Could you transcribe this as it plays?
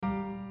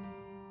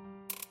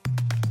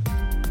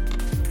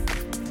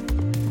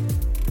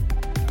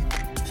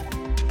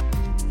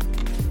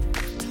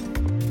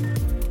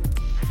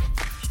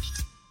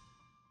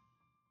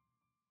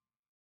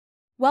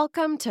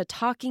Welcome to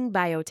Talking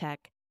Biotech,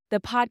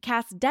 the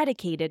podcast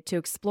dedicated to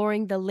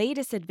exploring the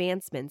latest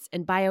advancements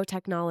in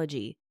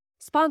biotechnology,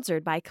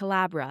 sponsored by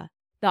Collabra,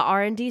 the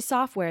R&D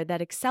software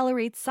that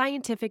accelerates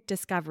scientific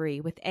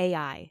discovery with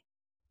AI.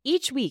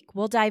 Each week,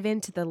 we'll dive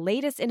into the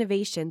latest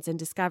innovations and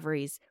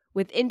discoveries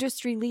with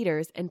industry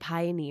leaders and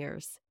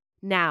pioneers.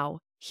 Now,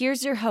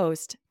 here's your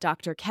host,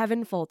 Dr.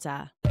 Kevin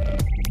Folta.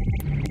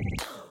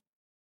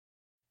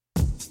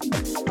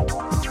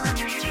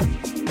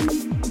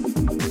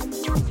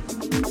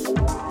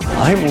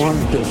 I want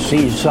to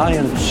see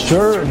science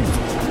serve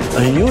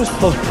a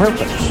useful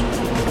purpose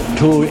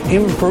to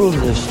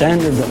improve the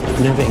standard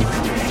of living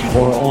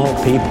for all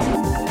people.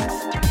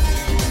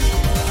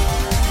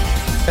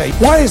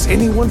 Why is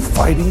anyone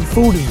fighting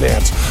food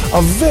advance?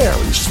 A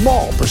very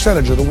small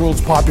percentage of the world's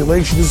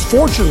population is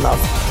fortunate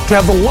enough to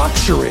have the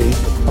luxury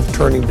of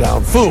turning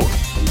down food.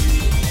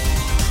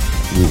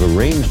 We've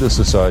arranged a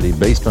society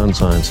based on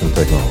science and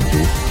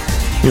technology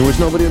in which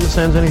nobody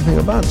understands anything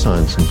about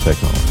science and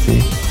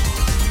technology.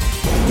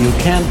 You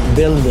can't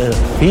build a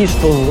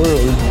peaceful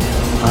world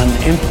on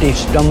empty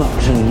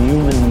stomachs and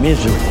human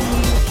misery.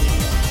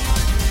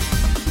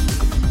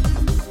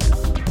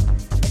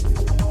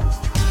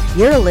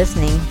 You're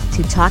listening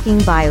to Talking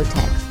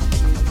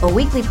Biotech, a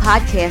weekly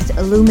podcast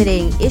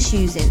illuminating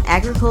issues in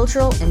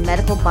agricultural and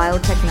medical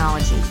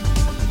biotechnology.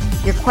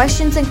 Your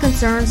questions and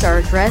concerns are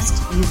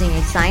addressed using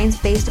a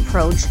science-based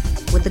approach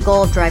with the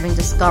goal of driving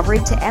discovery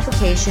to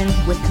application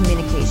with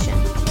communication.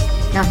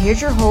 Now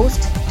here's your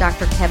host,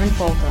 Dr. Kevin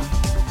Folta.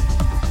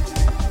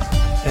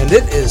 And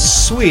it is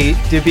sweet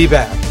to be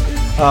back.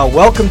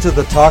 Welcome to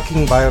the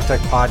Talking Biotech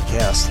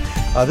podcast.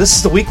 This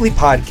is the weekly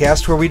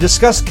podcast where we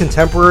discuss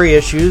contemporary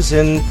issues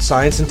in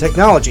science and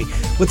technology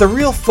with a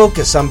real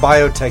focus on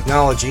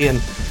biotechnology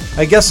and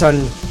I guess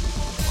on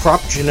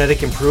crop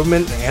genetic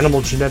improvement,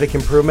 animal genetic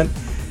improvement,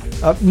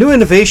 new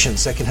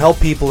innovations that can help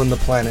people in the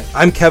planet.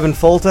 I'm Kevin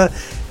Folta,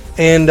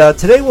 and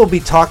today we'll be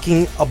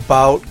talking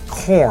about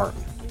corn.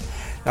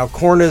 Now,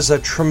 corn is a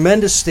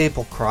tremendous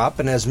staple crop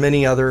and has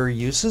many other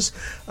uses.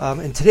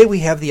 And today we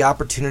have the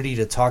opportunity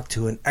to talk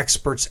to an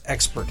expert's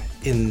expert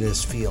in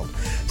this field.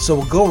 So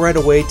we'll go right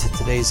away to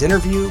today's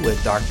interview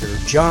with Dr.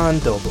 John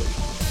Dobley.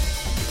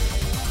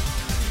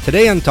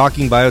 Today on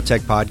Talking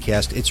Biotech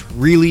podcast, it's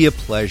really a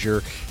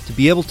pleasure to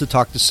be able to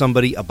talk to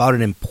somebody about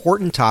an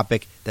important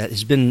topic that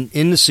has been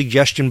in the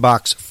suggestion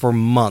box for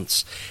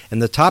months.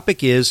 And the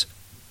topic is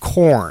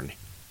corn.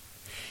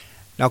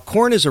 Now,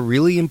 corn is a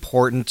really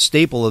important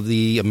staple of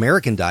the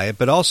American diet,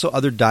 but also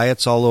other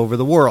diets all over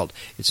the world.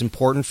 It's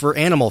important for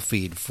animal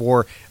feed,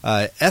 for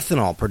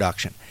ethanol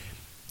production.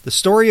 The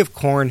story of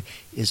corn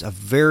is a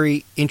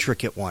very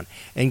intricate one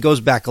and goes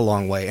back a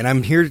long way. And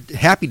I'm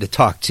happy to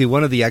talk to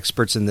one of the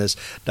experts in this,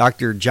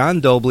 Dr. John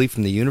Dobley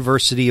from the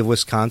University of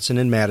Wisconsin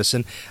in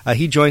Madison.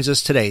 He joins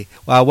us today.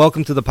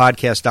 Welcome to the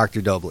podcast, Dr.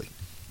 Dobley.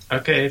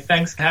 Okay,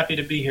 thanks. Happy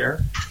to be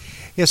here.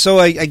 Yeah, so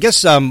I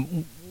guess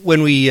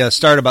when we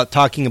start about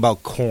talking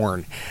about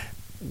corn,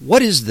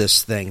 what is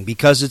this thing?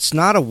 Because it's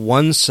not a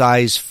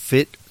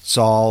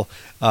one-size-fits-all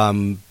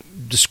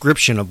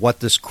description of what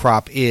this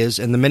crop is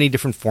and the many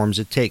different forms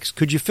it takes.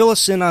 Could you fill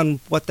us in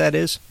on what that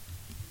is?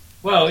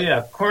 Well,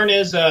 yeah, corn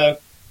is a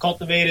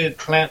cultivated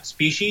plant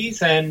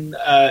species, and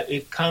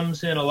it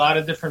comes in a lot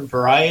of different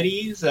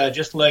varieties,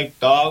 just like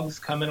dogs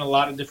come in a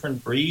lot of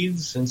different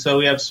breeds. And so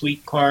we have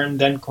sweet corn,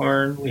 dent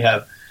corn. We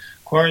have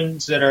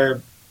corns that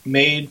are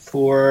made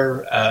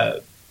for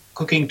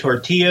cooking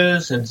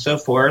tortillas and so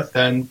forth,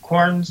 and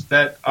corns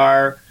that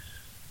are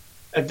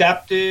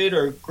adapted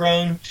or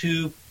grown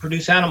to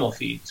produce animal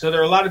feed. So there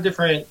are a lot of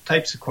different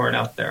types of corn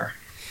out there.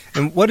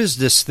 And what is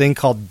this thing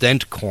called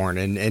dent corn,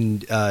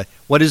 and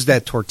what is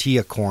that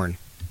tortilla corn?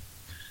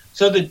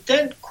 So the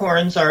dent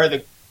corns are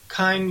the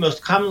kind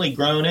most commonly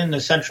grown in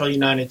the central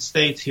United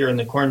States here in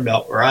the Corn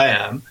Belt where I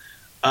am.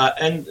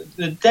 And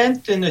the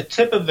dent in the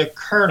tip of the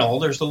kernel,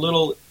 there's a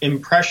little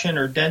impression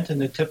or dent in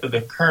the tip of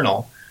the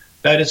kernel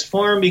that is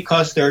formed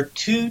because there are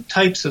two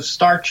types of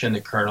starch in the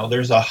kernel.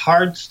 There's a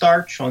hard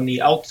starch on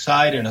the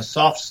outside and a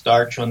soft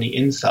starch on the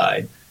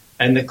inside.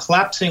 And the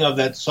collapsing of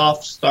that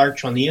soft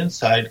starch on the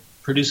inside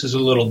produces a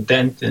little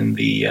dent in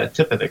the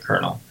tip of the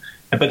kernel.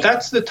 But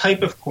that's the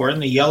type of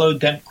corn, the yellow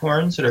dent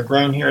corns that are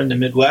grown here in the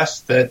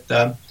Midwest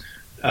that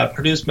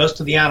produce most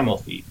of the animal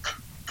feed.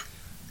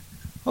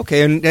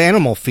 Okay, and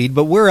animal feed,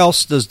 but where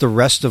else does the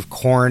rest of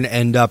corn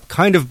end up,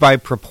 kind of by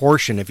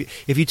proportion?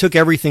 If you took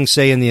everything,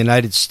 say, in the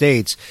United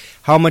States,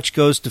 how much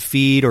goes to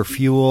feed or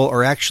fuel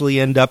or actually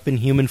end up in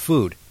human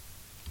food?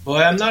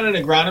 Well, I'm not an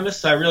agronomist,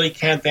 so I really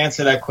can't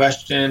answer that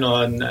question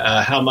on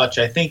how much.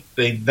 I think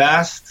the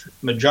vast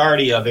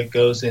majority of it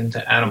goes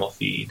into animal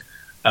feed.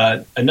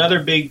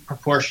 Another big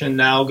proportion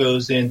now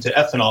goes into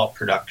ethanol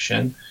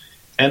production.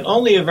 And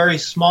only a very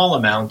small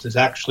amount is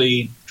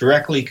actually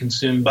directly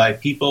consumed by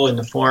people in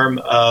the form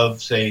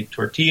of, say,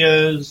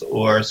 tortillas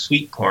or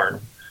sweet corn.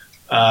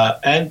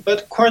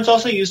 But corn's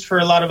also used for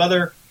a lot of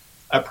other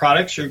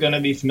products you're going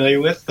to be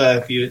familiar with.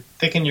 If you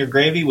thicken your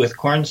gravy with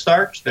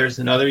cornstarch, there's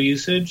another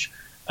usage.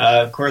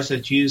 Of course,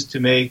 it's used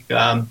to make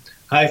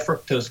high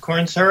fructose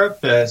corn syrup,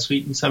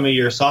 sweeten some of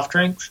your soft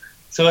drinks.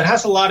 So it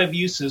has a lot of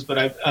uses,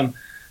 but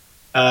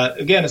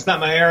again, it's not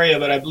my area,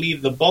 but I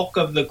believe the bulk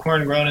of the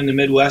corn grown in the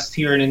Midwest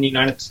here and in the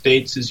United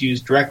States is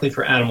used directly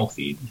for animal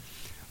feed.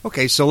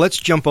 Okay, so let's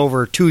jump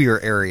over to your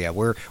area,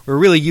 where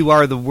really you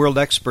are the world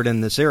expert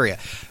in this area.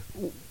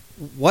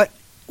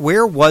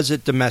 Where was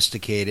it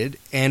domesticated,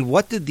 and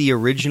what did the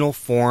original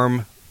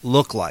form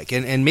look like?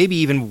 And maybe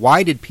even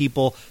why did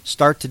people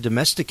start to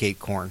domesticate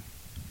corn?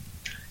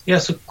 Yeah,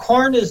 so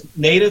corn is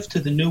native to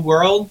the New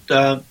World.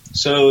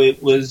 So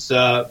it was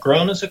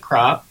grown as a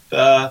crop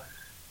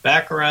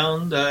back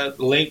around the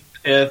late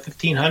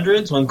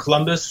 1500s when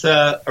Columbus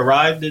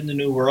arrived in the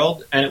New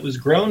World, and it was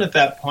grown at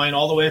that point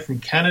all the way from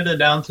Canada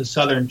down to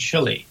southern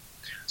Chile.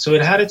 So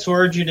it had its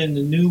origin in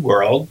the New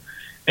World.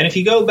 And if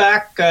you go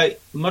back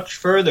much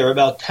further,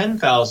 about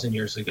 10,000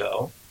 years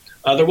ago,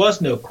 there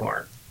was no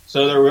corn.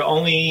 So there were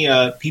only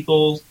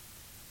people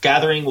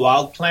gathering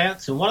wild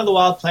plants, and one of the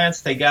wild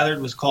plants they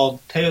gathered was called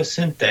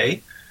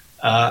teosinte,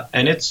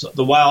 and it's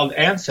the wild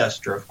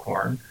ancestor of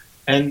corn.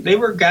 And they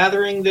were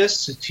gathering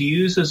this to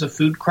use as a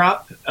food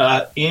crop,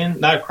 as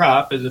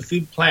a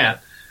food plant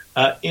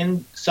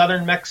in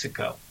southern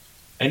Mexico.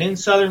 And in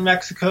southern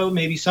Mexico,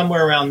 maybe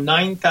somewhere around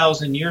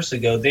 9,000 years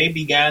ago, they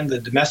began the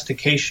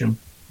domestication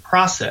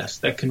process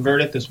that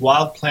converted this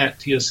wild plant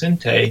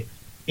teosinte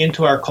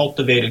into our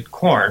cultivated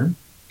corn.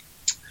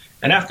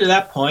 And after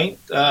that point,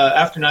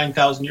 after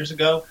 9,000 years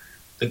ago,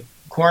 the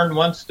corn,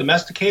 once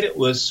domesticated,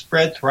 was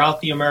spread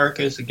throughout the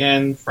Americas,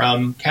 again,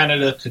 from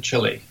Canada to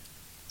Chile.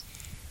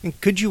 And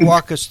could you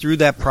walk us through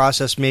that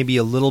process maybe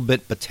a little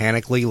bit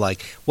botanically?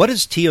 Like, what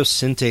does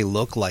teosinte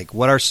look like?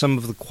 What are some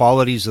of the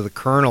qualities of the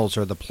kernels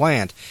or the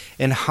plant?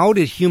 And how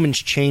did humans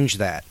change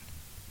that?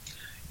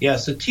 Yeah,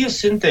 so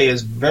teosinte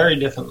is very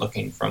different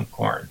looking from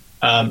corn.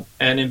 And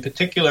in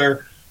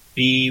particular,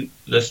 the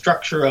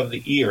structure of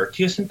the ear.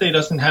 Teosinte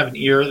doesn't have an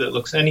ear that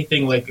looks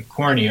anything like a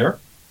corn ear.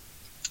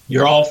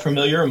 You're all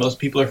familiar, most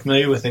people are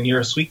familiar with an ear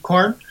of sweet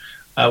corn.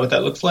 What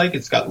that looks like,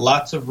 it's got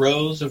lots of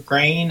rows of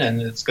grain,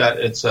 and it's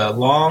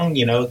long,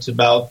 it's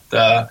about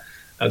a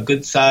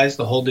good size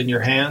to hold in your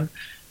hand.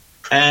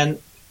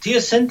 And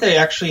teosinte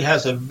actually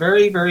has a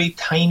very, very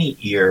tiny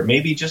ear,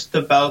 maybe just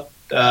about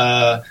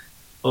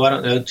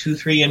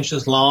 2-3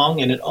 inches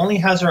long, and it only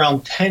has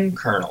around 10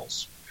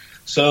 kernels.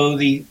 So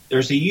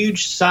there's a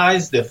huge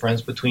size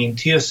difference between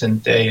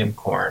teosinte and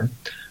corn.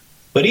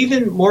 But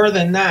even more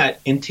than that,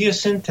 in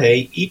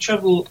teosinte, each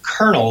of the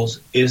kernels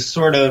is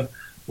sort of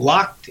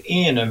locked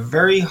in a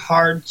very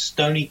hard,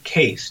 stony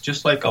case,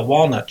 just like a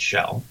walnut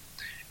shell.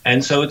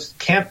 And so it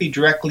can't be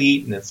directly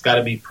eaten. It's got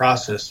to be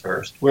processed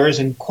first. Whereas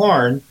in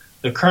corn,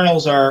 the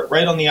kernels are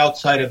right on the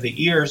outside of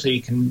the ear, so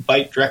you can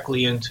bite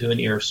directly into an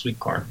ear of sweet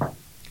corn.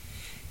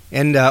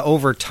 And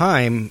over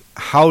time,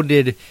 how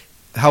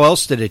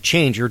else did it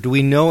change? Or do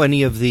we know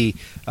any of the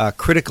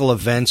critical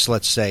events,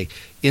 let's say,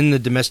 in the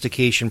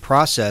domestication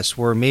process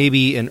where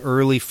maybe an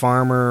early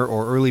farmer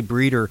or early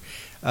breeder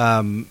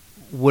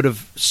would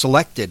have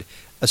selected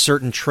a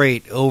certain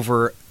trait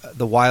over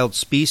the wild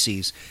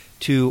species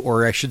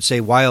or I should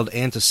say wild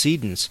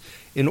antecedents,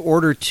 in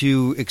order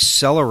to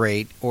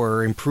accelerate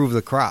or improve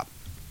the crop?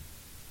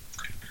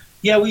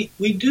 Yeah,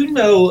 we do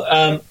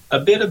know a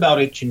bit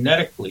about it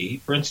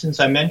genetically. For instance,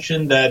 I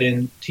mentioned that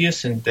in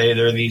teosinte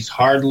there are these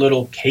hard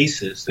little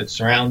cases that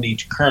surround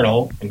each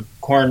kernel, and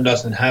corn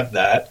doesn't have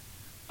that.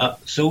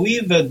 So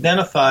we've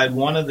identified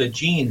one of the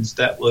genes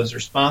that was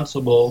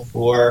responsible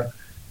for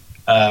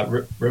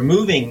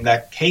removing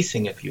that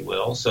casing, if you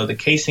will. So the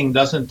casing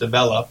doesn't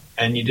develop,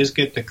 and you just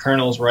get the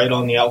kernels right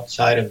on the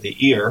outside of the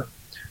ear.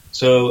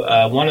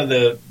 So one of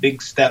the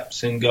big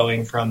steps in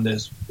going from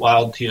this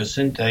wild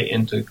teosinte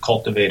into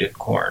cultivated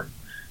corn.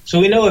 So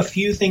we know a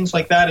few things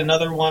like that.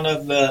 Another one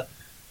of the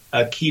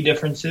key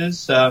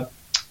differences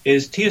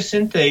is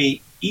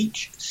teosinte,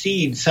 each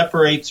seed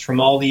separates from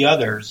all the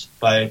others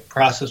by a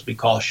process we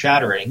call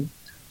shattering,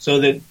 so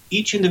that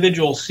each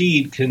individual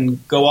seed can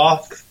go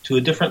off to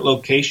a different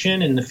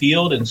location in the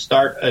field and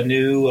start a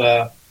new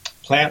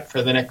plant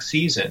for the next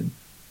season.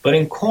 But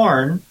in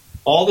corn,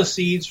 all the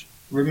seeds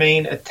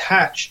remain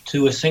attached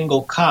to a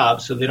single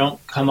cob, so they don't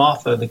come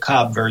off of the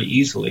cob very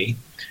easily.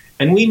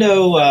 And we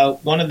know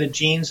one of the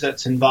genes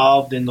that's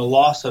involved in the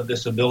loss of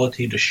this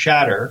ability to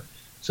shatter,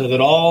 so that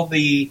all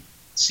the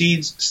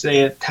seeds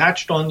stay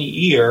attached on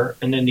the ear,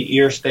 and then the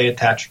ear stay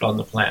attached on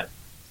the plant.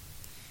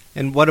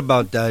 And what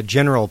about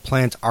general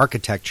plant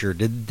architecture?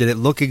 Did it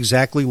look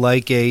exactly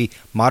like a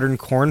modern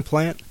corn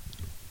plant?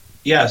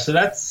 Yeah, so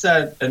that's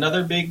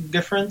another big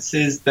difference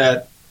is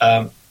that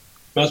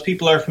most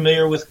people are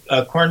familiar with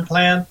a corn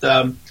plant,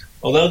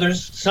 although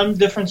there's some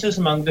differences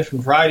among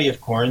different variety of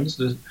corns.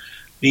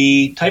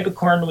 The type of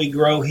corn we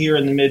grow here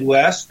in the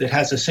Midwest, it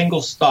has a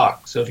single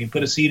stalk. So if you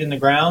put a seed in the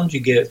ground, you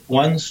get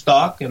one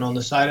stalk, and on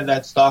the side of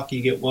that stalk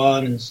you get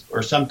one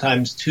or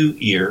sometimes two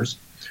ears.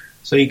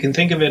 So you can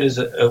think of it as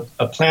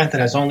a plant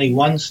that has only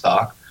one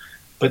stalk.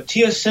 But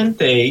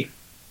teosinte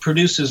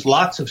produces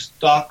lots of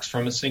stalks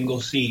from a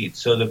single seed.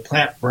 So the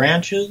plant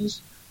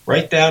branches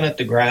right down at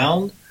the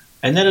ground,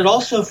 And then it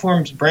also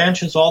forms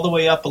branches all the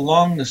way up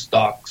along the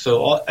stalk.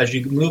 So as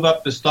you move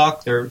up the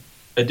stalk, there are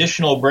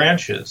additional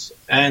branches.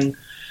 And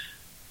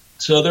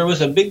so there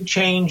was a big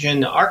change in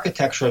the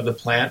architecture of the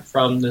plant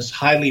from this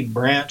highly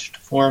branched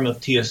form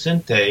of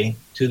teosinte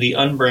to the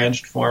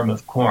unbranched form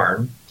of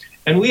corn.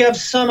 And we have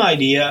some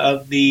idea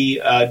of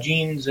the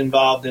genes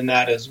involved in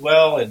that as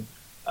well, and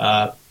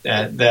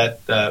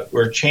that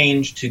were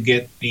changed to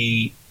get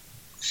the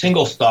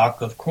single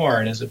stalk of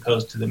corn as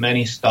opposed to the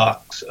many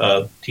stalks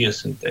of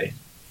teosinte.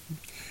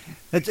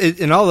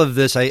 In all of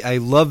this, I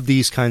love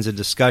these kinds of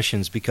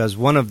discussions, because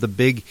one of the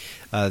big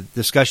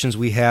discussions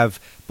we have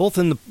both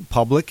in the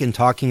public and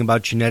talking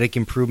about genetic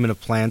improvement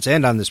of plants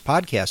and on this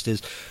podcast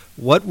is,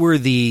 what were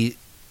the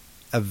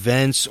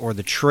events or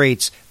the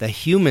traits that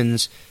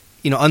humans,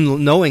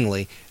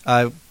 unknowingly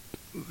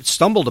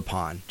stumbled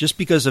upon just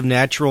because of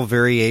natural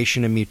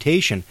variation and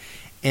mutation,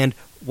 and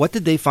what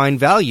did they find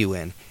value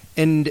in?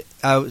 And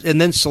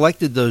then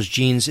selected those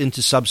genes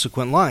into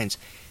subsequent lines.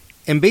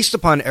 And based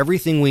upon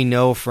everything we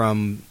know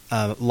from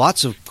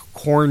lots of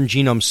corn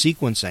genome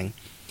sequencing,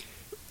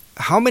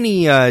 how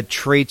many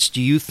traits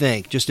do you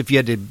think, just if you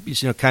had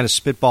to kind of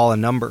spitball a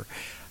number,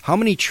 how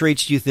many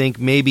traits do you think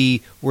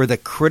maybe were the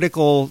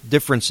critical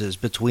differences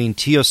between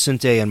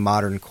teosinte and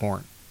modern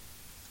corn?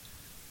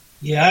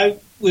 Yeah, I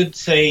would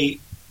say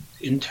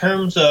in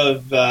terms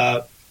of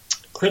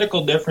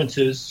critical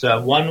differences,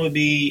 one would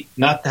be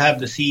not to have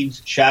the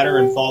seeds shatter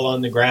and fall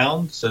on the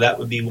ground, so that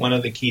would be one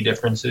of the key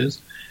differences.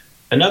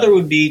 Another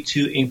would be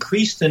to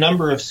increase the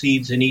number of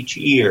seeds in each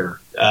ear.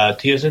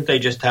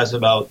 Teosinte just has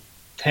about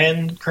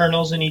 10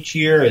 kernels in each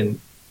ear, and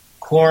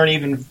corn,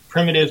 even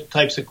primitive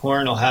types of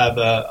corn, will have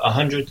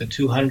 100 to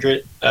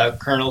 200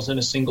 kernels in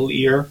a single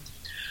ear.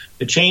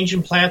 The change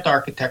in plant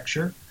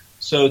architecture.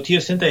 So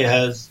teosinte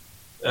has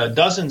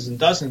dozens and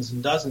dozens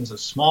and dozens of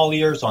small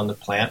ears on the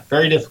plant,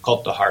 very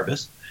difficult to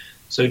harvest.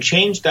 So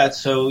change that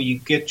so you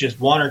get just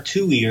 1 or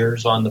 2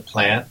 ears on the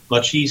plant,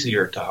 much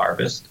easier to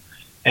harvest.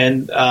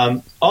 And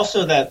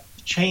also that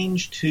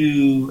change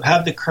to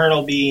have the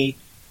kernel be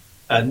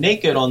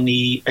naked on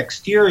the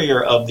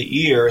exterior of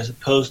the ear as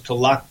opposed to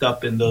locked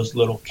up in those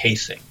little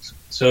casings.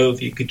 So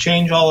if you could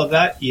change all of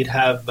that, you'd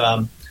have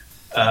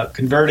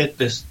converted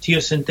this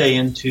teosinte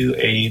into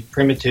a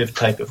primitive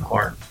type of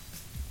corn.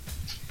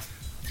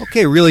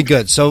 Okay, really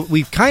good. So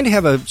we kind of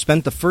have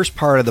spent the first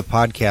part of the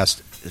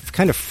podcast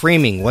kind of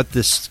framing what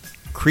this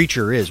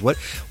creature is. What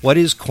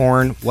is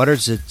corn? What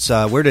is its?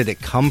 Where did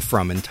it come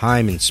from in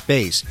time and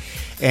space?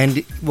 And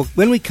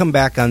when we come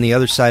back on the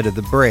other side of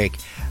the break,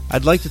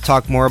 I'd like to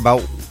talk more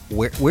about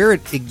where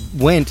it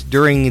went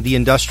during the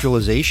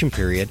industrialization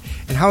period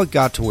and how it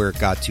got to where it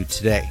got to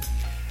today.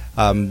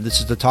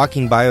 This is the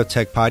Talking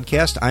Biotech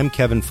podcast. I'm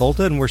Kevin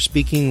Folta, and we're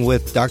speaking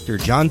with Dr.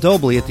 John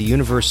Dobley at the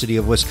University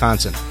of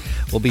Wisconsin.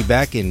 We'll be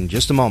back in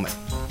just a moment.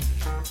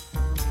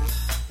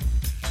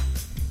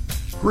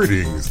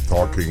 Greetings,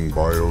 Talking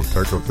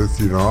Biotech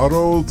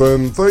aficionados,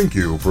 and thank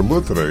you for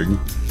listening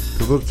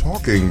to the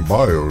Talking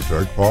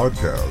Biotech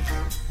podcast.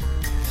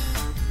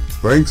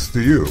 Thanks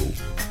to you.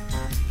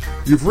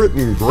 You've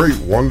written great,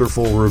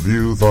 wonderful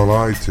reviews on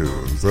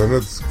iTunes, and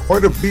it's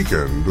quite a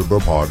beacon to the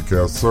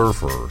podcast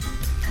surfer.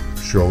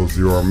 Shows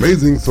your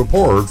amazing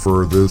support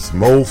for this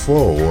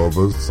mofo of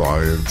a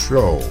science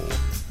show.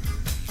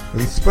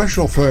 And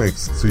special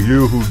thanks to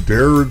you who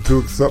dared to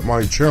accept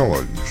my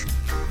challenge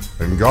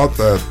and got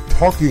that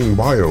Talking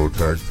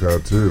Biotech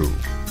tattoo.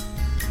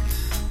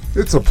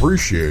 It's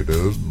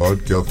appreciated,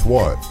 but guess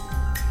what?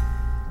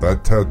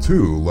 That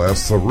tattoo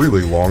lasts a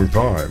really long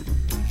time.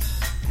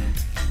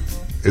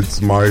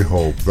 It's my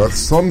hope that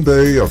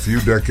someday, a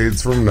few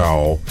decades from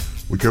now,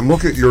 we can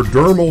look at your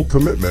dermal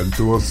commitment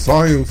to a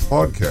science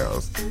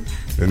podcast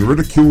and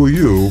ridicule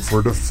you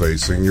for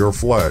defacing your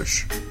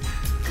flesh.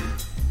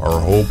 Our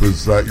hope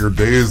is that your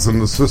days in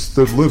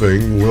assisted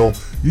living will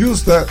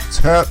use that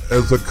tat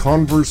as a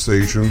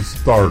conversation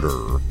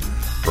starter,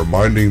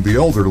 reminding the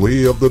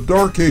elderly of the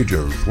dark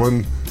ages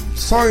when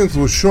science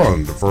was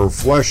shunned for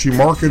flashy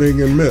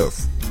marketing and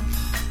myth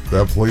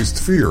that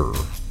placed fear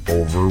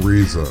over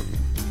reason.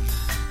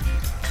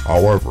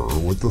 However,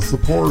 with the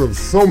support of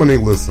so many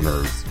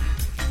listeners,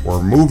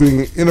 we're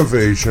moving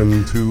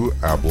innovation to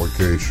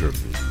application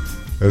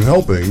and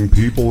helping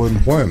people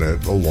and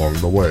planet along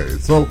the way.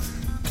 So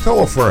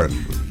tell a friend,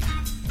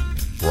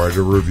 write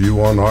a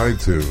review on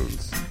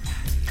iTunes,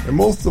 and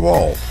most of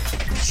all,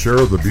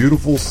 share the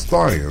beautiful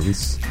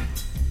science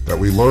that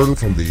we learn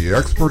from the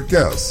expert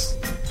guests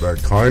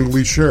that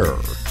kindly share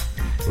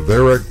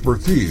their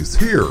expertise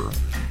here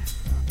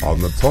on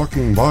the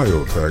Talking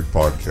Biotech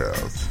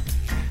podcast.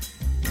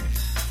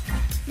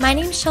 My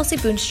name is Chelsea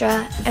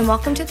Boonstra, and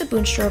welcome to the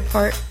Boonstra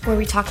Report, where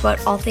we talk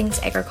about all things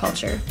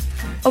agriculture.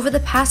 Over the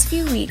past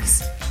few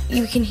weeks,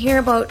 you can hear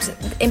about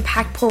the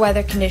impact poor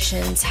weather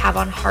conditions have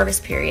on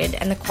harvest period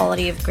and the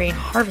quality of grain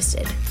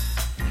harvested.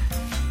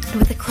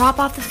 With the crop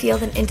off the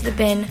field and into the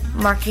bin,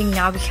 marketing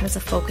now becomes a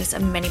focus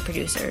of many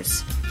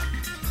producers.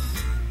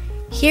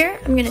 Here,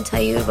 I'm going to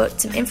tell you about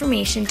some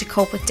information to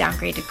cope with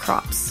downgraded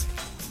crops.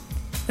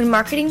 When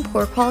marketing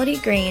poor quality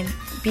grain,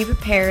 be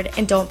prepared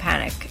and don't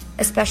panic,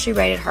 especially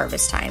right at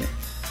harvest time.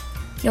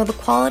 Know the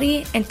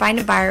quality and find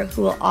a buyer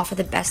who will offer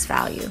the best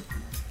value.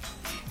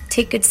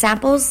 Take good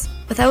samples.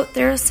 Without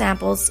thorough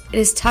samples, it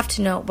is tough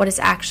to know what is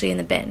actually in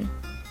the bin.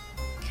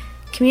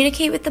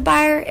 Communicate with the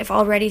buyer if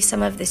already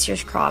some of this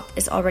year's crop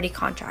is already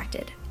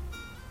contracted.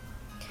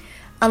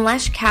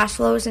 Unless cash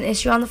flow is an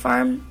issue on the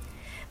farm,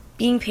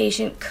 being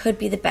patient could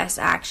be the best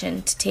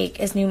action to take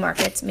as new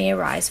markets may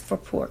arise for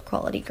poor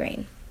quality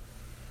grain.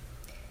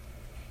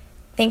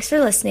 Thanks for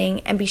listening,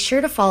 and be sure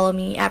to follow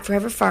me at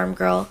Forever Farm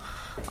Girl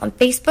on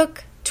Facebook,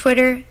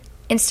 Twitter,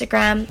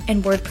 Instagram,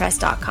 and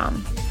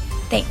WordPress.com.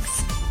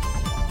 Thanks.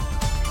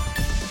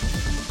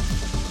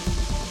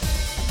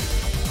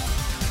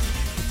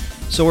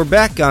 So we're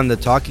back on the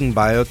Talking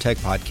Biotech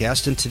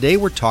podcast, and today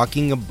we're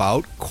talking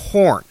about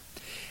corn.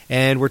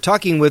 And we're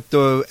talking with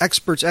the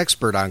expert's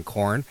expert on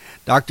corn,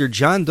 Dr.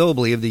 John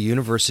Dobley of the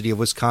University of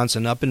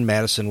Wisconsin up in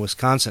Madison,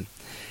 Wisconsin.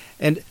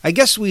 And I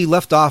guess we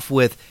left off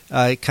with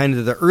kind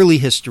of the early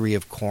history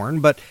of corn,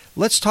 but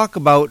let's talk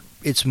about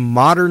its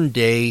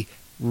modern-day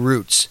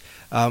roots.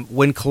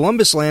 When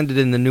Columbus landed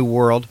in the New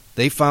World,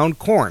 they found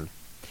corn.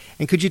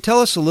 And could you tell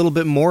us a little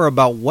bit more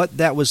about what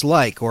that was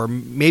like, or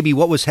maybe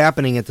what was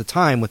happening at the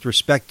time with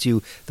respect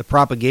to the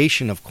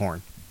propagation of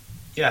corn?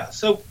 Yeah,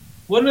 so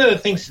one of the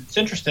things that's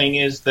interesting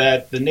is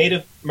that the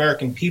Native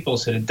American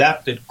peoples had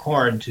adapted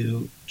corn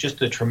to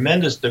just a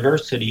tremendous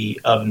diversity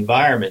of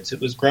environments. It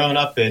was grown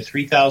up at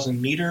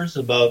 3,000 meters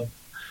above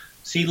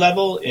sea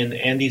level in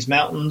the Andes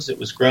Mountains. It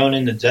was grown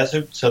in the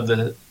deserts of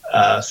the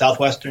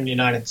southwestern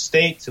United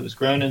States. It was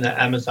grown in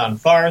the Amazon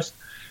forest.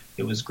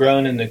 It was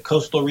grown in the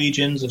coastal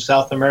regions of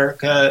South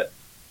America.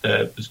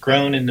 It was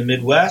grown in the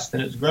Midwest,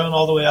 and it was grown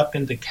all the way up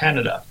into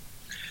Canada.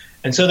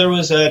 And so there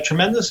was a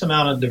tremendous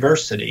amount of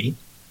diversity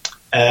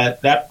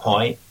at that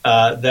point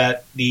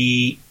that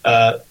the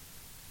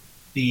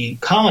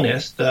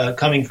colonists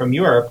coming from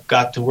Europe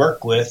got to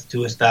work with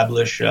to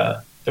establish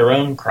their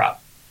own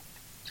crop.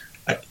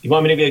 You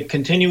want me to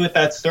continue with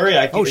that story?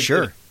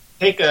 Sure.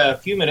 Take a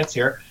few minutes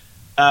here.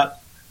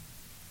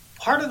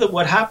 Part of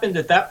what happened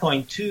at that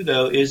point, too,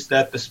 though, is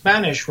that the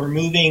Spanish were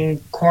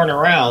moving corn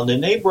around,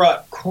 and they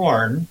brought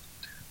corn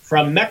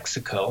from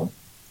Mexico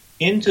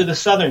into the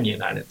southern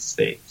United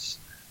States.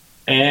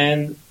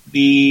 And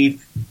the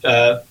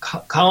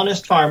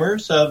colonist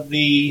farmers of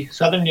the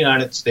southern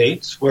United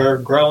States were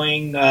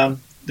growing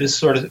this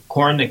sort of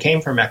corn that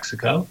came from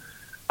Mexico.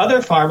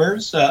 Other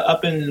farmers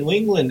up in the New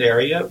England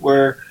area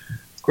were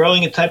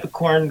growing a type of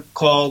corn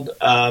called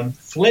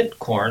flint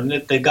corn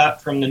that they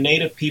got from the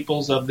native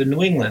peoples of the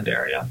New England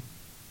area.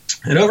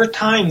 And over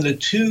time, the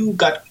two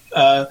got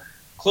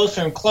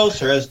closer and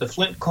closer as the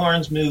flint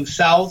corns moved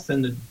south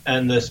and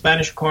the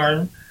Spanish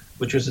corn,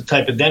 which was a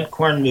type of dent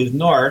corn, moved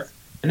north.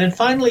 And then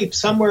finally,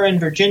 somewhere in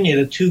Virginia,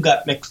 the two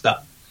got mixed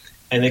up.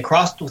 And they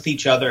crossed with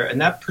each other,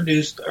 and that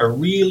produced a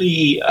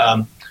really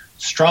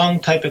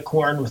strong type of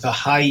corn with a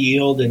high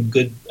yield and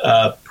good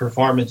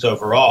performance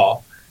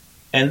overall.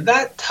 And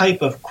that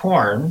type of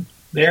corn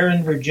there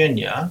in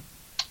Virginia,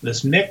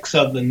 this mix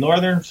of the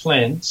northern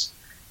flints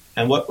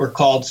and what were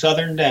called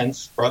southern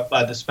dents brought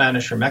by the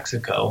Spanish from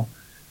Mexico,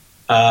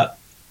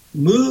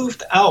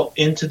 moved out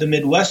into the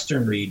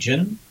Midwestern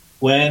region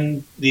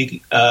when the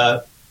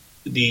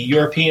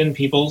European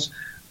peoples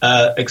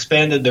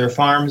expanded their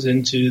farms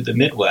into the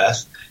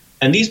Midwest,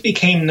 and these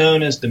became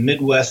known as the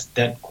Midwest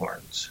dent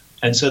corns.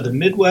 And so the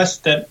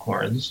Midwest dent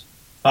corns,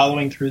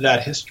 following through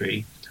that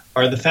history,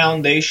 are the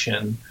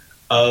foundation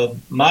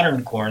of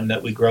modern corn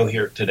that we grow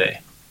here today.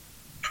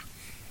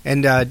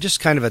 And just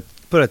kind of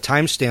put a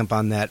timestamp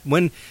on that.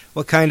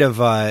 What kind of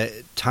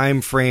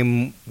time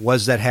frame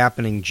was that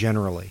happening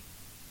generally?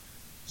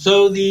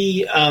 So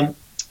the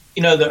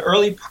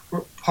early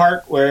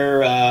part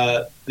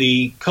where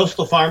the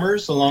coastal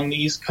farmers along the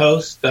East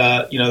Coast,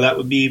 that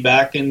would be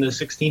back in the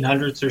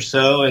 1600s or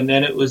so, and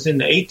then it was in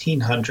the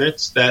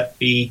 1800s that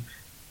the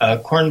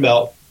Corn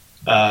Belt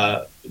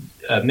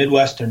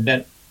Midwestern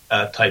dent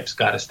types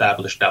got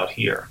established out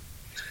here.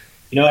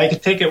 I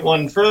could take it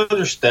one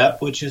further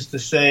step, which is to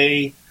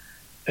say,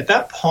 at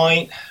that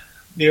point,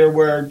 there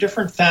were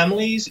different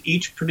families,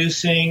 each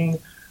producing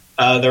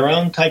their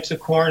own types of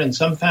corn, and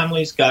some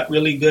families got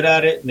really good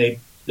at it, and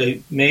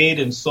they made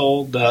and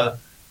sold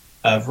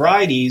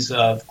varieties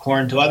of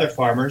corn to other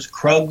farmers.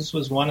 Krug's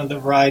was one of the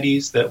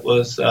varieties that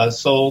was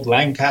sold.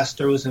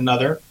 Lancaster was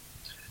another.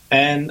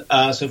 And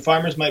so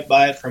farmers might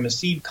buy it from a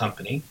seed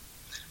company.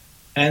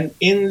 And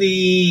in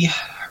the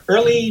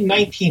early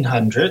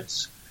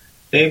 1900s,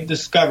 they've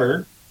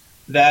discovered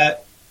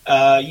that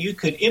you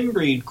could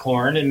inbreed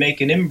corn and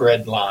make an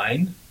inbred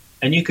line,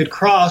 and you could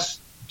cross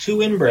two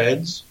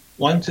inbreds,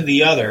 one to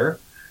the other,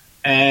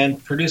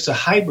 and produce a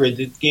hybrid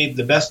that gave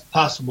the best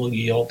possible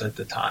yield at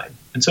the time.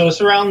 And so it's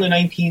around the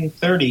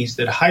 1930s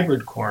that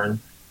hybrid corn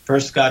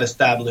first got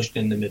established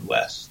in the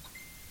Midwest.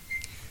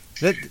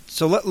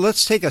 So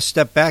let's take a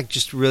step back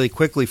just really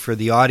quickly for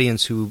the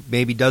audience who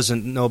maybe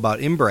doesn't know about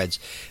inbreds.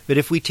 But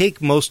if we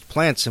take most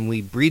plants and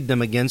we breed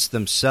them against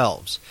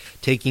themselves,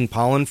 taking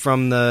pollen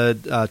from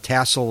the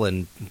tassel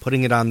and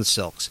putting it on the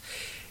silks,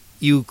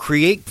 you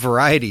create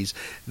varieties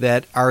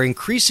that are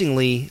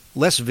increasingly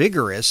less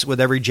vigorous with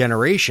every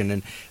generation.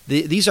 And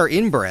these are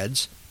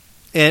inbreds,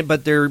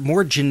 but they're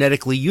more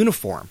genetically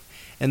uniform.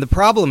 And the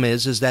problem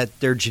is that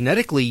they're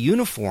genetically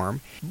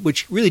uniform,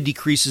 which really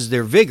decreases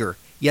their vigor.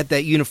 Yet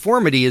that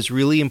uniformity is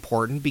really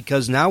important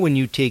because now when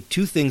you take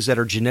two things that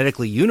are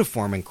genetically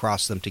uniform and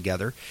cross them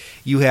together,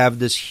 you have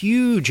this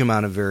huge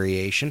amount of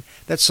variation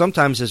that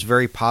sometimes has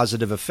very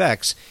positive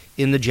effects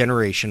in the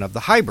generation of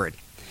the hybrid.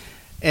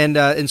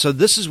 And so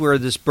this is where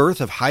this birth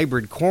of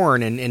hybrid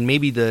corn and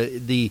maybe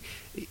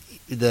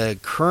the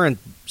current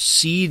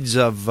seeds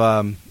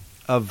of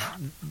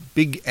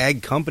big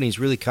ag companies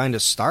really kind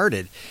of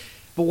started.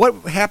 But what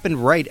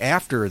happened right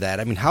after that?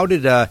 I mean, how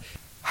did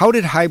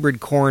hybrid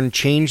corn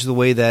change the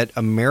way that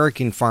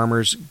American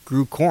farmers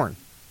grew corn?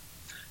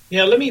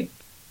 Yeah, let me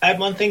add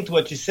one thing to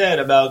what you said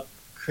about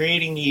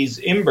creating these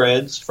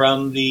inbreds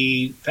from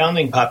the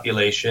founding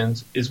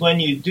populations is when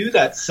you do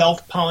that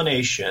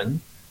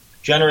self-pollination,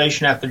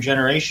 generation after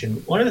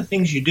generation, one of the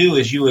things you do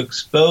is you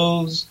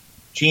expose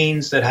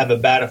genes that have a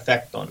bad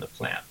effect on the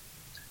plant.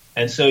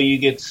 And so you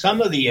get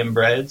some of the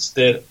inbreds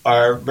that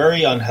are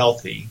very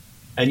unhealthy,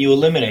 and you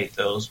eliminate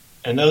those.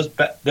 And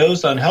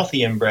those unhealthy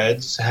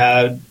inbreds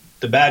had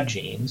the bad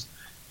genes.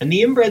 And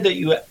the inbred that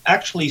you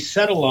actually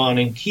settle on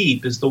and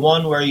keep is the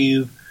one where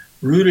you've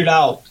rooted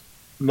out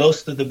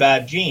most of the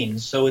bad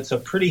genes. So it's a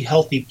pretty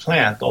healthy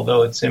plant,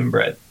 although it's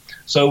inbred.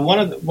 So one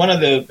of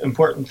the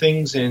important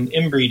things in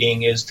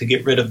inbreeding is to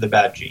get rid of the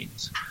bad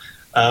genes.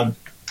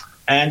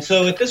 And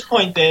so at this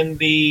point, then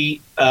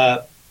the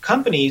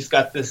companies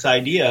got this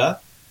idea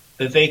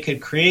that they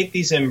could create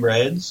these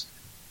inbreds,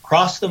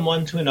 cross them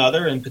one to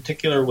another in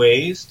particular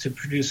ways to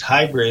produce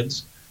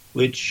hybrids,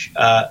 which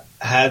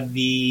had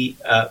the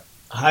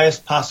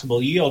highest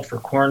possible yield for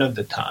corn of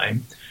the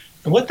time.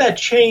 And what that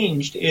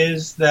changed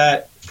is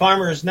that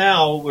farmers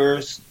now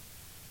were,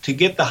 to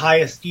get the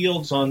highest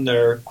yields on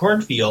their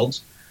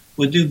cornfields,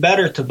 would do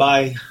better to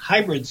buy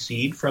hybrid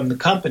seed from the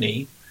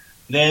company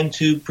than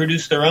to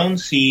produce their own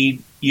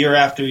seed year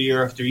after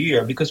year after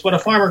year. Because what a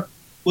farmer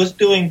was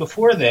doing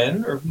before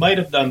then, or might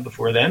have done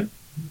before then,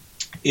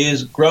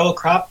 is grow a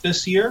crop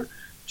this year,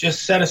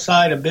 just set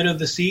aside a bit of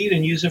the seed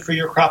and use it for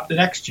your crop the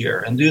next year,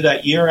 and do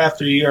that year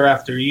after year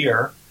after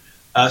year.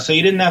 So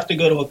you didn't have to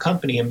go to a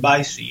company and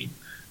buy seed.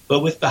 But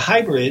with the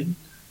hybrid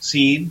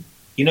seed,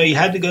 you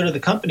had to go to the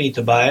company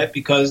to buy it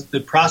because the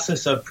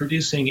process of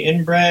producing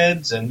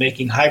inbreds and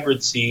making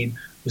hybrid seed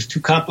was too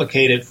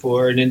complicated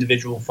for an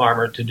individual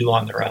farmer to do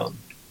on their own.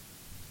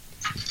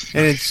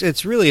 And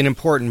it's really an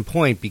important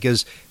point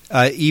because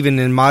even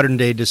in modern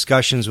day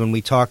discussions when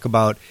we talk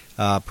about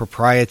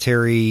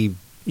proprietary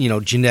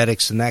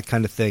genetics and that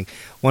kind of thing,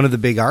 one of the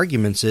big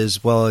arguments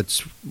is, well,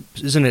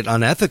 isn't it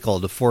unethical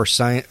to force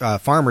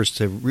farmers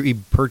to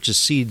repurchase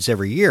seeds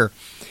every year?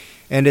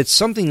 And it's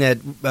something that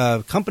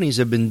companies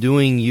have been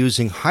doing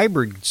using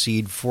hybrid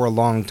seed for a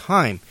long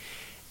time.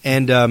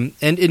 And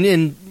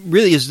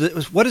really,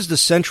 what is the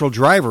central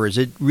driver? Is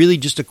it really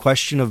just a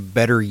question of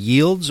better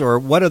yields, or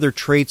what other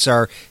traits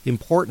are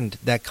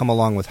important that come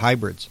along with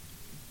hybrids?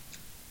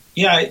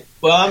 Yeah,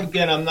 well,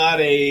 again, I'm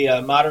not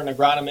a modern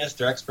agronomist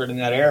or expert in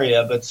that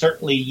area, but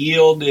certainly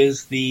yield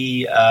is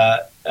the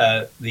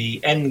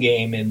end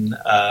game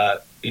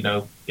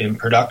in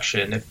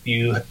production. If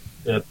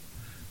the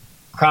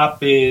crop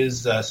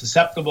is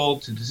susceptible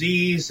to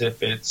disease,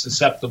 if it's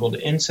susceptible to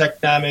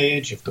insect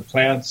damage, if the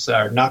plants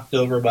are knocked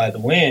over by the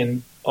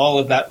wind, all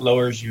of that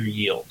lowers your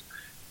yield.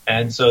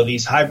 And so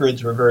these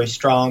hybrids were very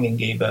strong and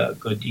gave a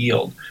good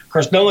yield. Of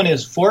course, no one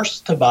is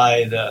forced to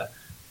buy the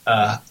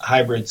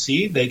hybrid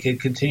seed. They could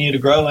continue to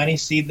grow any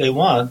seed they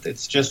want.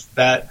 It's just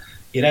that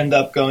you'd end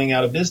up going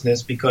out of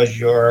business because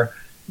your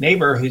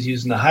neighbor who's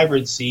using the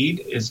hybrid seed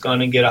is going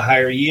to get a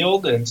higher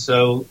yield and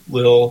so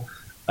will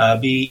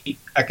be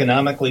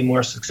economically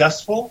more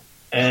successful,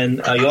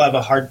 and you'll have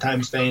a hard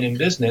time staying in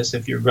business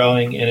if you're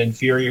growing an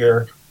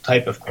inferior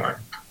type of corn.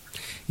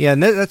 Yeah,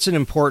 and that's an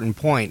important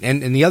point.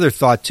 And the other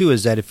thought, too,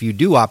 is that if you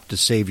do opt to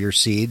save your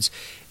seeds,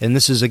 and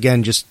this is,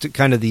 again, just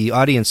kind of the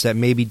audience that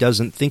maybe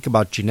doesn't think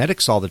about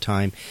genetics all the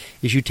time,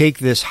 is you take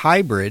this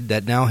hybrid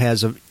that now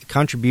has a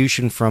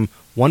contribution from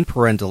one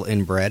parental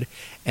inbred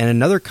and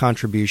another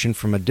contribution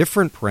from a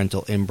different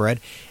parental inbred,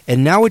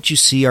 and now what you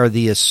see are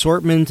the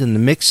assortment and the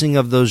mixing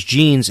of those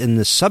genes in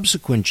the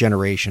subsequent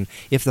generation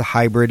if the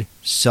hybrid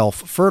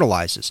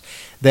self-fertilizes.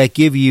 That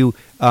give you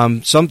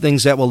some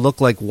things that will look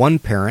like one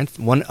parent,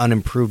 one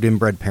unimproved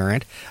inbred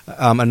parent,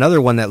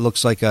 another one that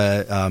looks like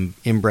a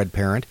inbred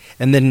parent,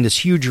 and then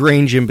this huge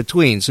range in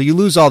between. So you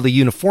lose all the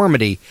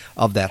uniformity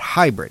of that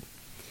hybrid.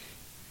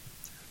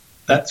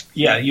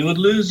 You would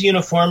lose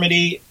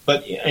uniformity,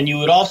 and you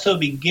would also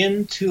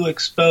begin to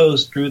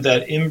expose through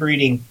that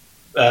inbreeding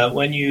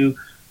when you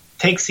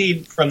take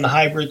seed from the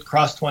hybrids,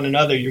 cross to one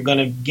another, you're going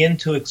to begin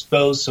to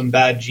expose some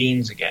bad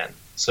genes again.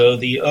 So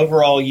the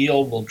overall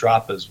yield will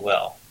drop as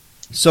well.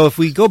 So if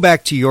we go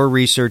back to your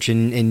research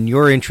and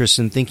your interest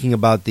in thinking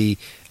about the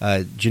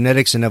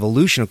genetics and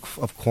evolution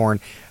of corn,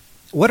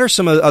 what are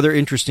some of the other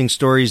interesting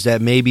stories that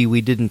maybe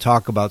we didn't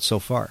talk about so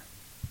far?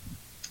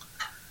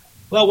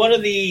 Well, one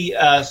of the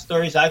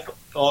stories I've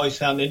always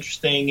found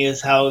interesting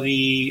is how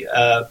the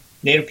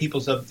native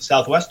peoples of the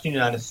southwestern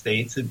United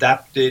States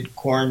adapted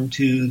corn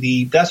to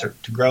the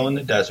desert, to grow in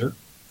the desert.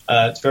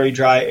 It's a very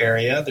dry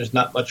area. There's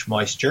not much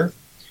moisture.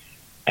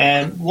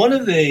 And one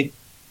of the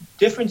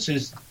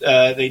differences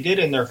they did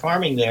in their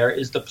farming there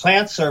is the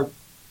plants are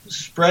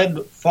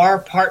spread far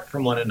apart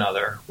from one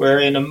another, where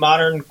in a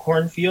modern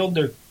cornfield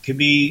there could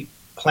be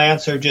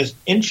plants are just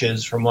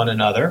inches from one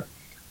another.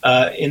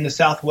 In the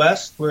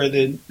Southwest, where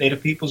the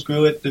native peoples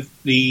grew it,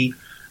 the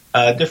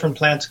different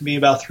plants could be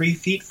about 3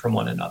 feet from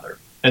one another.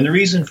 And the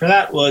reason for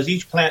that was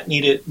each plant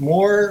needed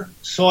more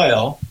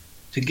soil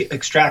to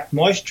extract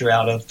moisture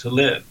out of to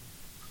live.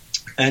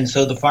 And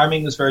so the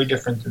farming was very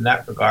different in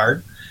that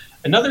regard.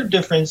 Another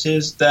difference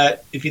is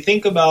that if you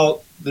think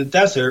about the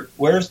desert,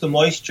 where's the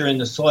moisture in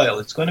the soil?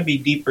 It's going to be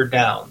deeper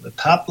down. The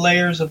top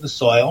layers of the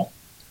soil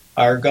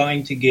are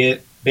going to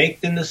get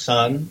baked in the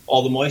sun,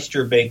 all the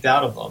moisture baked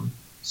out of them.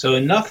 So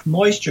enough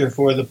moisture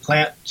for the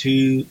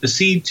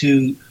seed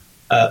to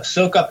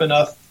soak up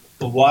enough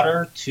the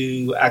water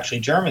to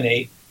actually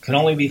germinate can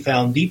only be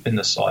found deep in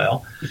the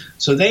soil.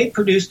 So they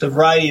produced a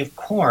variety of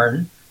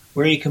corn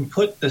where you can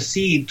put the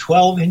seed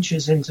 12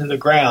 inches into the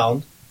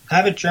ground,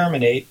 have it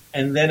germinate,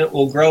 and then it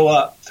will grow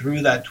up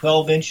through that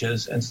 12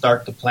 inches and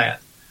start to plant.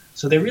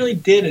 So they really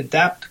did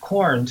adapt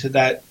corn to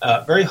that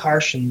very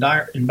harsh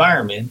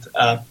environment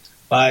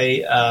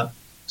by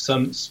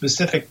some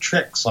specific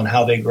tricks on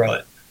how they grow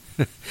it.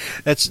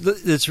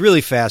 That's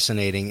really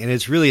fascinating, and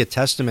it's really a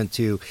testament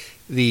to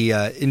the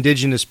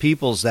indigenous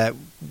peoples that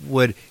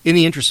would, in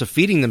the interest of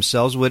feeding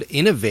themselves, would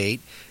innovate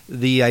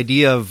the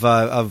idea of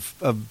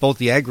both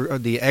the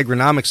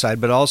agronomic side,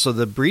 but also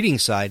the breeding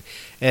side,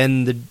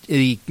 and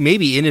the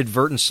maybe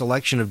inadvertent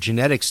selection of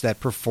genetics that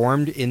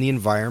performed in the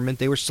environment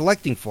they were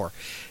selecting for.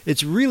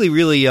 It's really,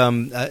 really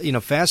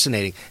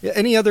fascinating.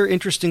 Any other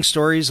interesting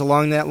stories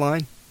along that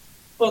line?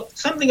 Well,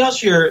 something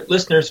else your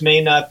listeners may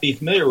not be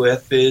familiar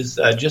with is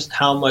just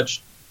how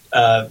much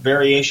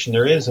variation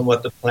there is in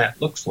what the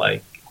plant looks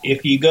like.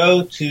 If you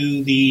go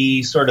to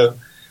the sort of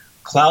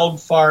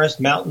cloud forest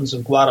mountains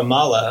of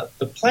Guatemala,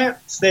 the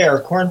plants there,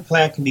 corn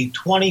plant, can be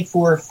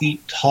 24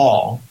 feet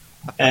tall,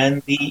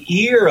 and the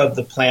ear of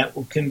the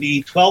plant can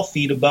be 12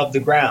 feet above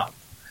the ground.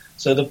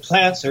 So the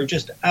plants are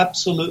just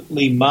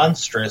absolutely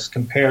monstrous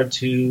compared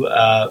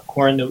to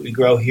corn that we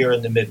grow here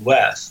in the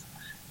Midwest.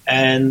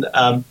 And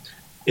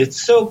it's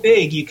so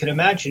big, you can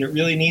imagine it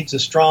really needs a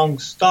strong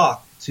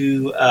stalk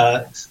to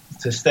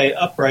stay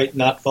upright,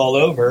 not fall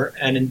over.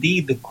 And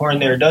indeed, the corn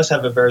there does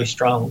have a very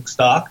strong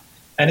stalk.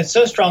 And it's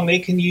so strong they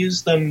can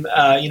use them,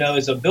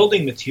 as a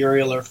building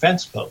material or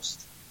fence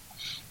post.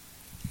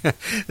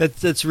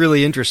 That's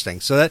really interesting.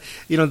 So that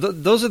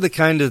those are the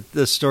kind of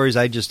the stories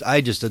I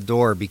just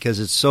adore, because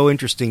it's so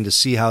interesting to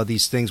see how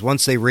these things,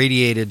 once they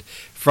radiated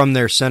from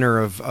their center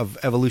of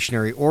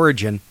evolutionary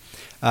origin,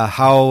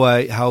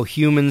 how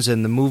humans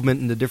and the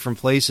movement in the different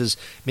places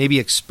maybe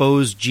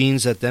exposed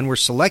genes that then were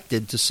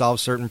selected to solve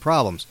certain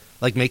problems,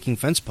 like making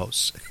fence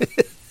posts.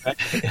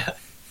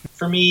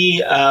 For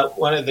me,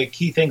 one of the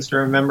key things to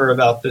remember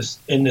about this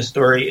in this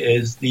story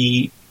is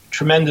the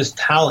tremendous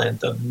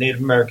talent of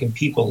Native American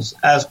peoples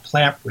as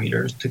plant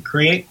breeders to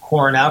create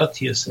corn out of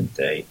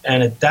teosinte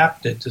and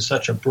adapt it to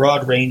such a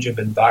broad range of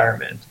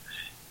environment.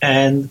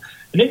 And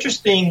an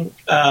interesting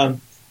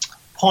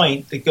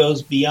point that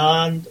goes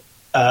beyond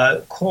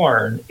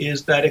corn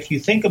is that if you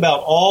think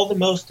about all the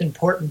most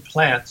important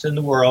plants in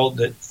the world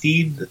that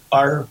feed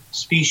our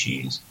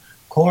species,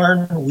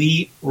 corn,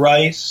 wheat,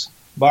 rice,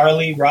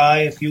 barley,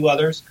 rye, a few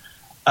others,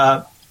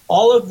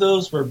 all of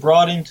those were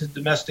brought into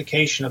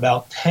domestication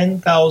about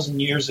 10,000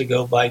 years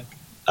ago by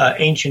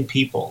ancient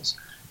peoples.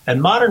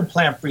 And modern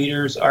plant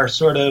breeders are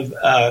sort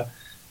of,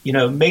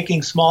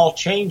 making small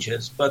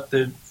changes, but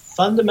the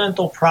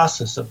fundamental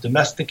process of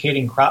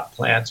domesticating crop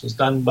plants was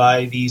done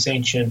by these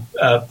ancient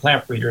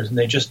plant breeders, and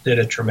they just did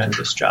a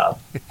tremendous job.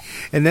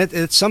 And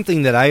it's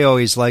something that I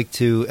always like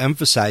to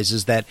emphasize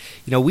is that,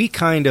 we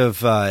kind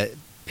of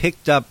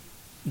picked up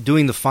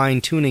doing the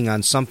fine-tuning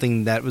on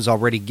something that was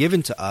already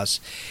given to us,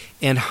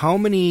 and how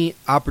many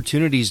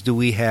opportunities do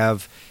we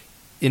have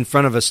in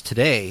front of us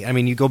today? I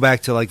mean, you go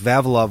back to like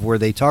Vavilov, where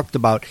they talked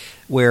about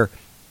where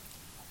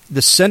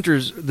the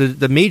centers,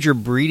 the major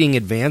breeding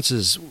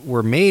advances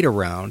were made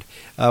around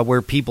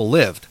where people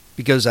lived,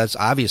 because that's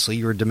obviously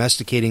you were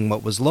domesticating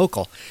what was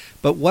local.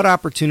 But what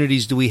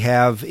opportunities do we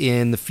have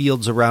in the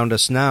fields around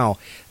us now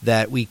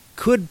that we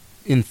could,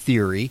 in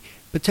theory,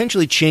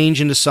 potentially change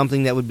into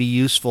something that would be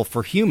useful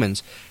for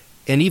humans?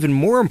 And even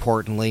more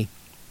importantly,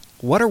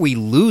 what are we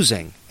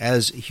losing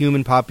as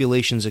human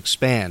populations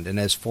expand and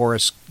as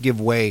forests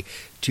give way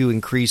to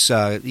increase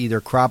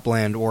either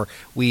cropland or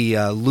we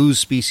lose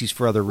species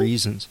for other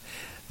reasons.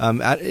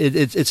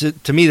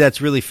 To me,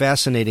 that's really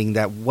fascinating.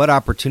 That what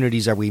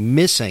opportunities are we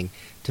missing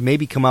to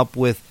maybe come up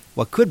with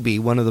what could be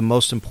one of the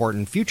most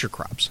important future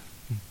crops?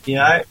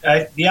 Yeah,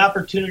 the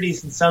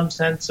opportunities in some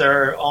sense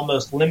are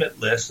almost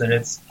limitless, and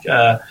it's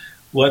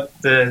what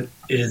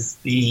is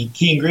the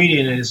key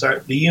ingredient is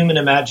the human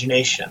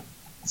imagination.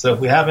 So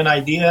if we have an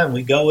idea and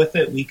we go with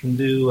it, we can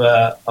do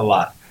a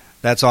lot.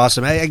 That's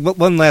awesome.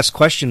 One last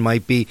question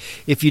might be,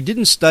 if you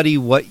didn't study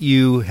what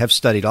you have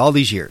studied all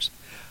these years,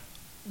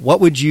 what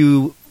would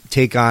you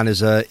take on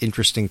as an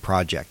interesting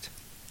project?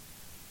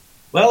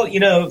 Well,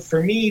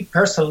 for me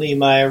personally,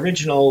 my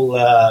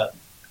original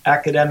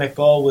academic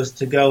goal was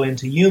to go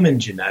into human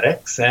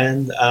genetics,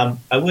 and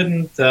I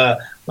wouldn't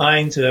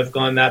mind to have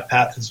gone that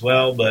path as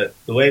well, but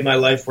the way my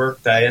life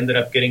worked, I ended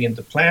up getting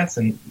into plants,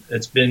 and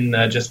it's been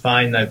just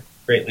fine. I've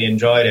greatly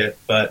enjoyed it,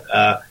 but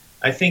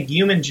I think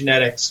human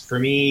genetics, for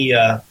me,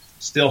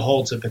 still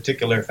holds a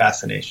particular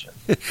fascination.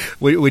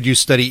 Would you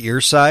study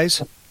ear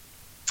size?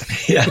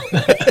 Yeah.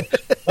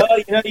 Well,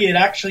 you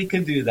actually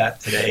could do that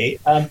today.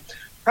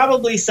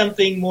 Probably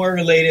something more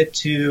related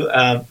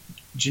to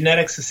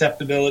genetic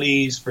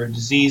susceptibilities for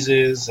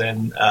diseases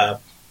and,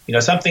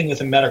 something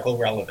with a medical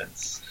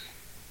relevance.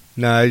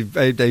 No,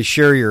 I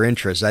share your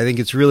interest. I think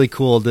it's really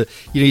cool to,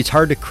 it's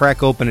hard to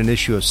crack open an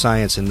issue of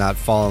science and not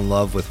fall in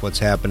love with what's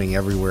happening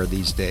everywhere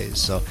these days.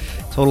 So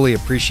totally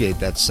appreciate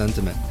that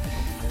sentiment.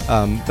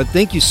 But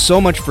thank you so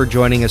much for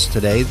joining us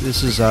today.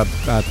 This is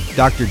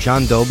Dr.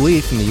 John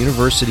Dobley from the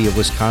University of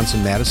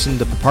Wisconsin-Madison,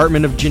 the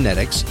Department of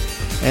Genetics.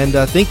 And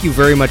thank you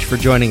very much for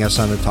joining us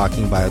on the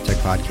Talking Biotech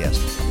podcast.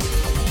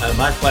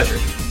 My pleasure.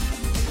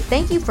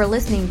 Thank you for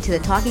listening to the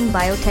Talking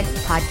Biotech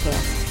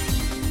podcast.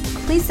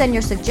 Please send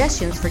your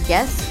suggestions for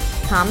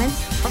guests,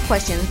 comments, or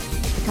questions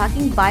to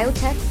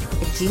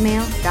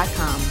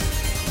talkingbiotech@gmail.com.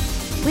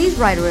 Please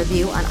write a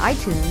review on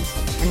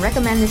iTunes and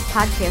recommend this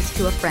podcast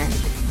to a friend.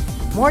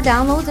 More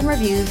downloads and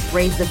reviews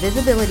raise the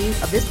visibility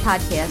of this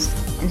podcast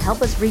and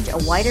help us reach a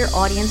wider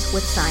audience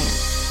with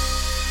science.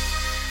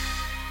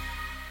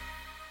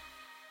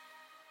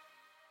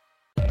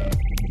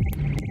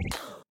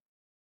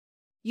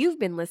 You've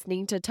been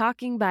listening to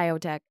Talking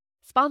Biotech,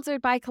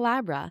 sponsored by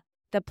Collabra,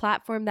 the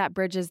platform that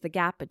bridges the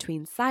gap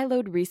between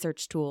siloed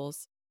research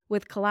tools.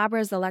 With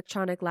Collabra's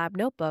electronic lab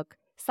notebook,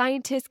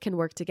 scientists can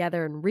work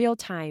together in real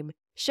time,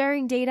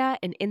 sharing data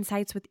and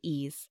insights with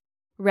ease.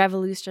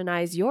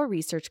 Revolutionize your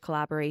research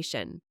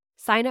collaboration.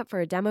 Sign up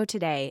for a demo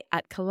today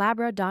at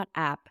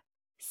collabra.app,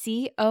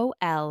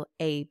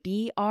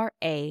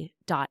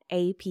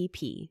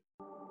 collabra.app.